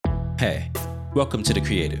Hey, welcome to The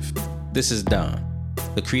Creative. This is Don.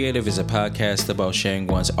 The Creative is a podcast about sharing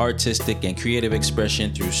one's artistic and creative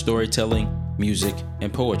expression through storytelling, music,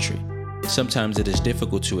 and poetry. Sometimes it is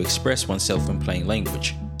difficult to express oneself in plain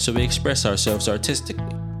language, so we express ourselves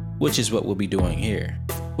artistically, which is what we'll be doing here.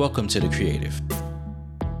 Welcome to The Creative.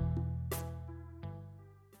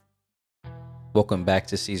 Welcome back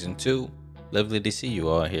to Season 2. Lovely to see you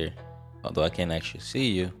all here. Although I can't actually see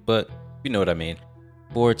you, but you know what I mean.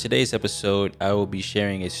 For today's episode, I will be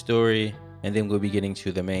sharing a story, and then we'll be getting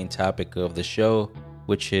to the main topic of the show,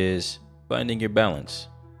 which is finding your balance.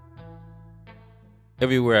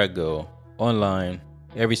 Everywhere I go, online,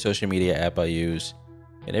 every social media app I use,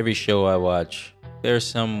 and every show I watch, there's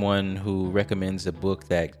someone who recommends a book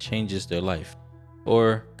that changes their life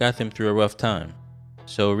or got them through a rough time.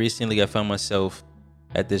 So recently I found myself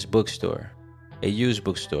at this bookstore, a used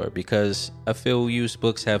bookstore, because I feel used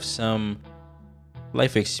books have some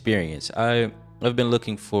life experience. I've been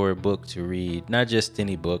looking for a book to read, not just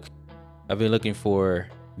any book. I've been looking for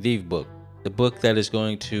the book, the book that is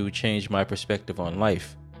going to change my perspective on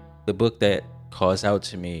life, the book that calls out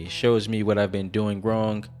to me, shows me what I've been doing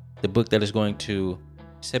wrong, the book that is going to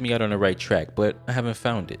set me out on the right track, but I haven't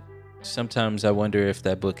found it. Sometimes I wonder if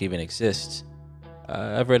that book even exists.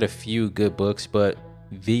 I've read a few good books, but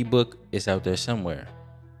the book is out there somewhere.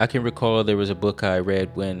 I can recall there was a book I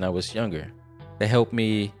read when I was younger that helped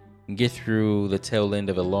me get through the tail end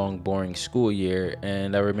of a long, boring school year,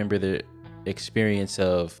 and I remember the experience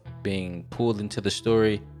of being pulled into the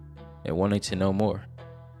story and wanting to know more.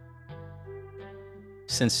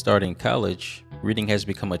 Since starting college, reading has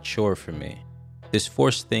become a chore for me. This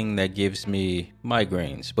forced thing that gives me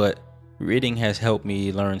migraines, but reading has helped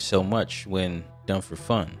me learn so much when done for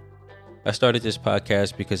fun. I started this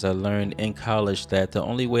podcast because I learned in college that the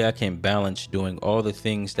only way I can balance doing all the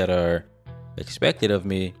things that are expected of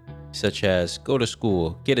me, such as go to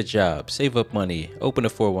school, get a job, save up money, open a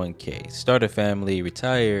 401k, start a family,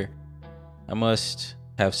 retire, I must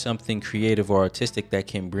have something creative or artistic that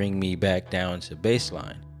can bring me back down to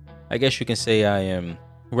baseline. I guess you can say I am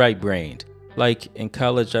right-brained. Like in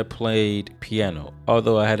college, I played piano,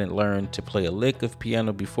 although I hadn't learned to play a lick of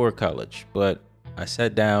piano before college, but I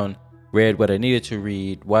sat down, read what I needed to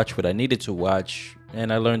read, watched what I needed to watch,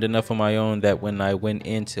 and I learned enough on my own that when I went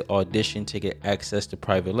in to audition to get access to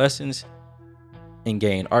private lessons and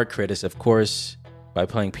gain art credits, of course, by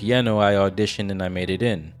playing piano, I auditioned and I made it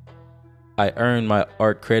in. I earned my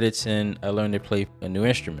art credits and I learned to play a new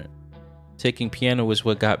instrument. Taking piano was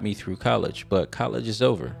what got me through college, but college is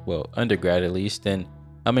over. Well, undergrad at least, and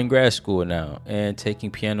I'm in grad school now, and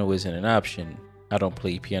taking piano isn't an option. I don't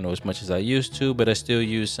play piano as much as I used to, but I still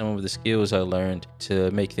use some of the skills I learned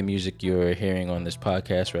to make the music you're hearing on this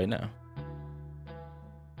podcast right now.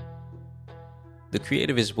 The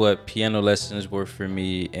Creative is what piano lessons were for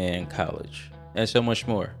me in college, and so much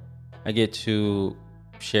more. I get to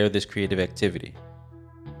share this creative activity.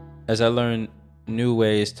 As I learn new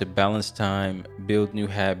ways to balance time, build new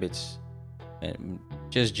habits, and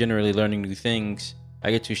just generally learning new things,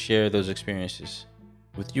 I get to share those experiences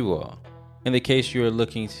with you all. In the case you are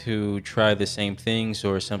looking to try the same things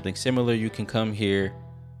or something similar, you can come here,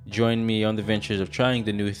 join me on the ventures of trying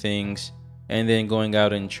the new things, and then going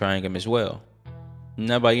out and trying them as well.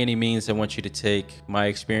 Not by any means I want you to take my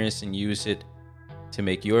experience and use it to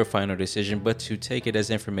make your final decision, but to take it as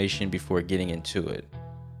information before getting into it.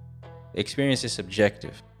 Experience is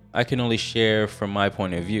subjective. I can only share from my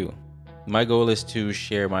point of view. My goal is to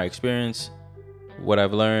share my experience, what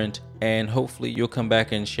I've learned, and hopefully you'll come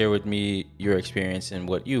back and share with me your experience and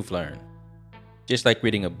what you've learned. Just like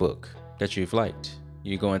reading a book that you've liked.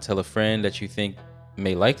 You go and tell a friend that you think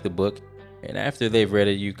may like the book, and after they've read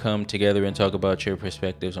it, you come together and talk about your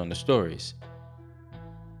perspectives on the stories.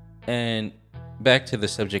 And back to the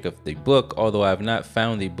subject of the book, although I've not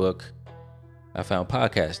found the book, I found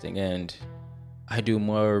podcasting, and I do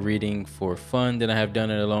more reading for fun than I have done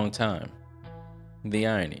in a long time. The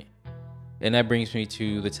irony. And that brings me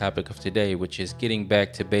to the topic of today, which is getting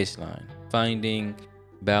back to baseline, finding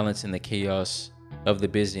balance in the chaos of the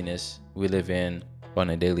busyness we live in on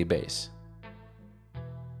a daily basis.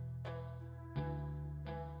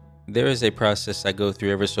 There is a process I go through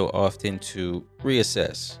ever so often to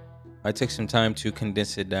reassess. I took some time to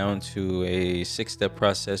condense it down to a 6-step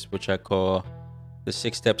process, which I call the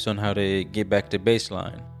 6 steps on how to get back to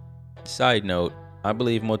baseline. Side note, I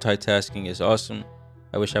believe multitasking is awesome.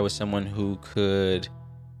 I wish I was someone who could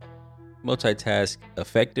multitask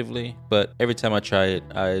effectively, but every time I try it,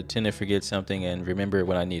 I tend to forget something and remember it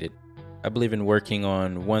when I need it. I believe in working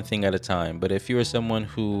on one thing at a time, but if you are someone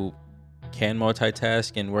who can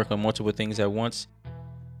multitask and work on multiple things at once,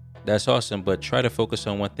 That's awesome, but try to focus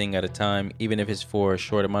on one thing at a time, even if it's for a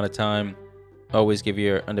short amount of time. Always give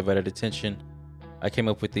your undivided attention. I came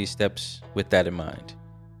up with these steps with that in mind.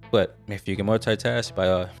 But if you can multitask,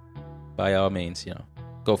 by all means,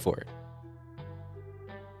 go for it.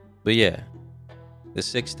 But yeah, the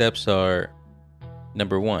 6 steps are: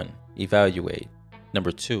 number 1, evaluate.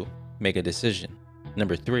 Number 2, make a decision.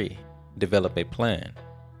 Number 3, develop a plan.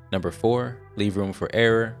 Number 4, leave room for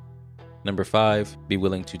error. Number 5, be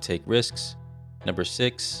willing to take risks. Number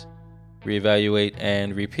 6, reevaluate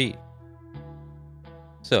and repeat.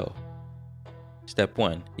 So, step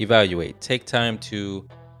 1, evaluate. Take time to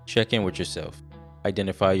check in with yourself.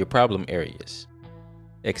 Identify your problem areas.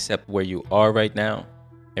 Accept where you are right now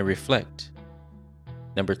and reflect.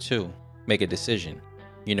 Number 2, make a decision.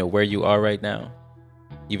 You know where you are right now.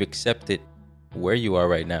 You've accepted where you are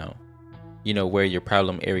right now. You know where your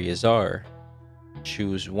problem areas are.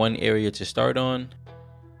 Choose one area to start on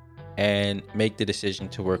and make the decision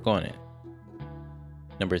to work on it.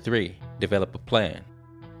 Number 3, develop a plan.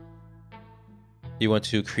 You want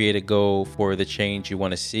to create a goal for the change you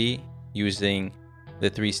want to see using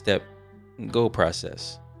the 3-step goal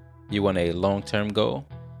process. You want a long-term goal,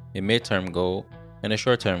 a mid-term goal, and a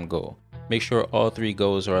short-term goal. Make sure all 3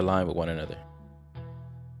 goals are aligned with one another.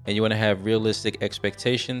 And you want to have realistic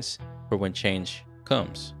expectations for when change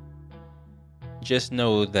comes. Just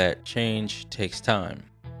know that change takes time.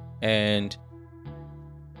 And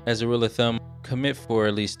as a rule of thumb, commit for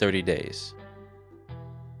at least 30 days.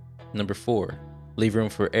 Number 4, leave room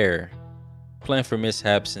for error. Plan for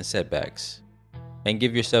mishaps and setbacks. And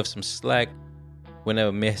give yourself some slack when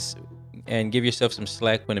a mishap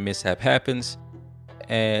happens.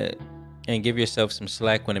 And give yourself some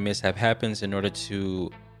slack when a mishap happens in order to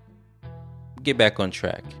get back on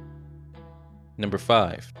track. Number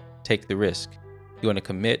 5, take the risk. You want to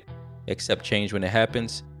commit, accept change when it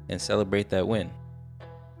happens, and celebrate that win.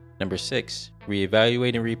 Number 6,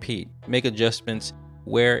 reevaluate and repeat. Make adjustments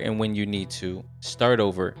where and when you need to. Start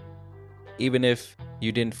over. Even if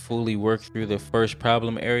you didn't fully work through the first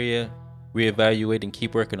problem area, reevaluate and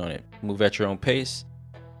keep working on it. Move at your own pace.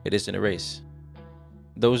 It isn't a race.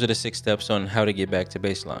 Those are the 6 steps on how to get back to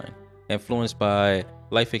baseline, influenced by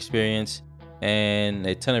life experience and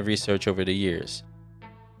a ton of research over the years.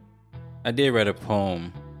 I did write a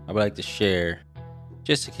poem I would like to share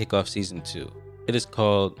just to kick off season 2. It is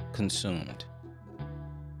called Consumed.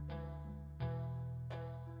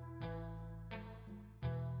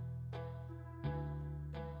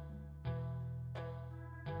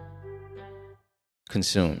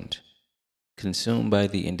 Consumed. Consumed by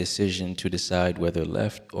the indecision to decide whether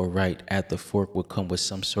left or right at the fork would come with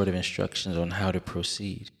some sort of instructions on how to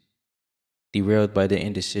proceed. Derailed by the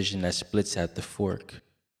indecision that splits at the fork.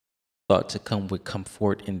 Thought to come with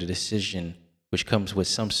comfort in the decision, which comes with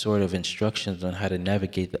some sort of instructions on how to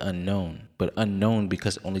navigate the unknown, but unknown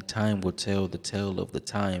because only time will tell the tale of the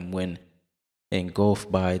time when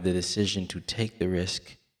engulfed by the decision to take the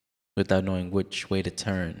risk without knowing which way to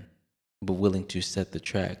turn, but willing to set the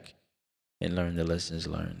track and learn the lessons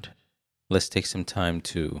learned. Let's take some time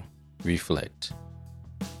to reflect.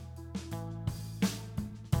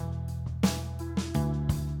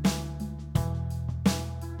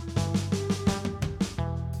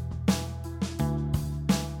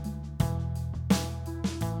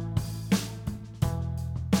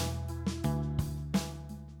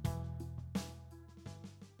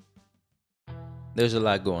 There's a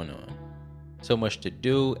lot going on. So much to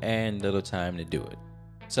do and little time to do it.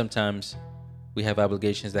 Sometimes we have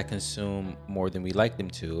obligations that consume more than we like them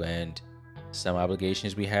to, and some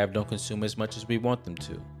obligations we have don't consume as much as we want them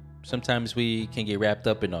to. Sometimes we can get wrapped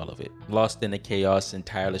up in all of it, lost in the chaos and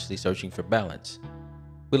tirelessly searching for balance.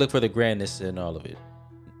 We look for the grandness in all of it,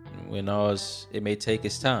 when all it may take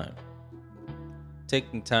is time.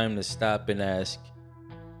 Taking time to stop and ask,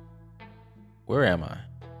 where am I?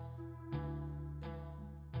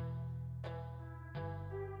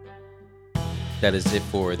 That is it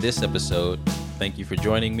for this episode. Thank you for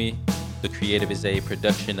joining me. The Creative is a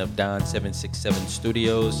production of Don767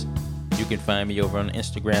 Studios. You can find me over on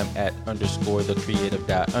Instagram at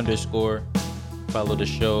 _thecreative._. Follow the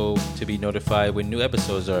show to be notified when new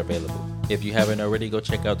episodes are available. If you haven't already, go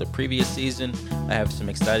check out the previous season. I have some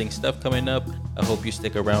exciting stuff coming up. I hope you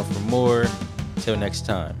stick around for more. Till next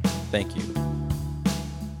time, thank you.